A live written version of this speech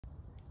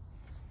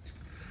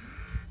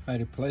I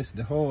replaced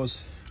the hose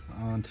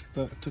on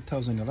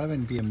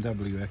 2011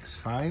 BMW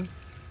X5,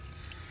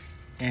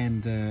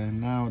 and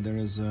now there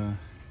is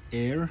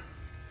air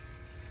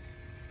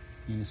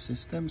in the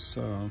system,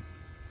 so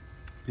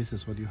this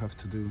is what you have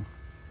to do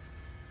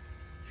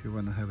if you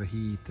want to have a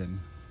heat and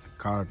the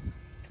car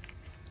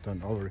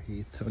don't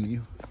overheat on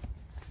you.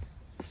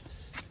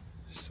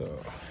 So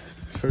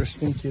first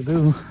thing you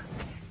do,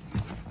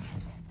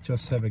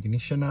 just have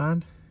ignition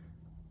on,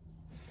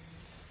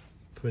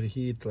 put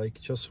heat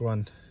like just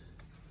one,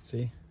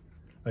 see,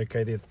 like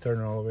I did,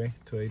 turn all the way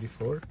to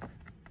 84,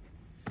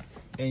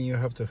 and you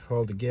have to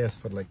hold the gas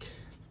for like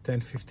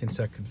 10-15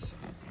 seconds,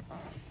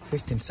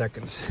 15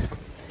 seconds,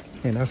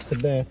 and after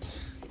that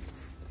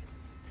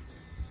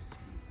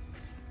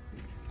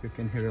you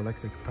can hear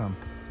electric pump.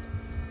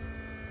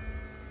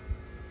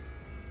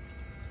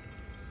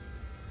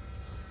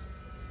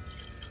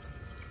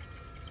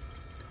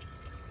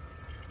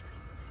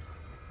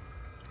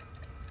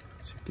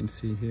 As you can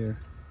see here,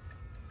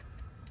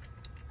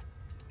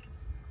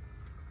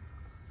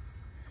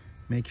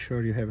 make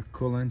sure you have a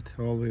coolant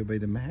all the way by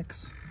the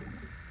max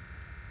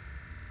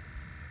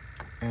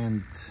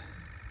and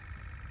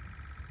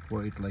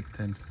wait like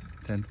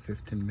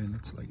 10-15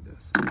 minutes like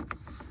this,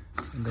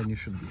 and then you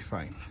should be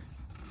fine.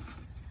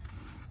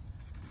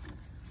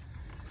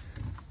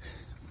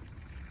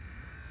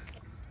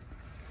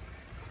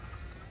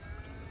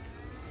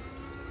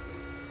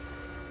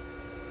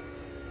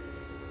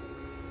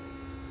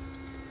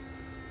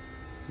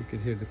 You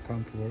can hear the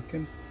pump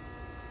working.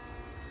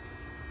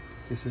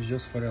 This is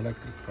just for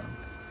electric pump.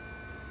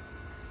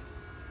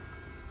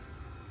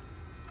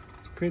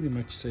 It's pretty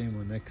much same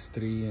on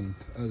X3 and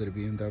other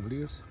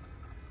BMWs.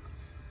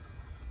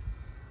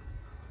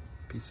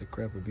 Piece of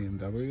crap of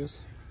BMWs.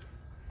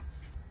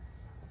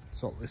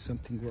 It's always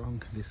something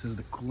wrong. This is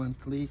the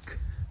coolant leak.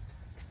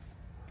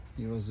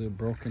 It was a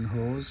broken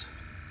hose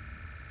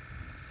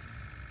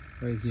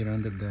right here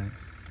under the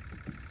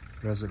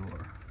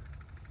reservoir.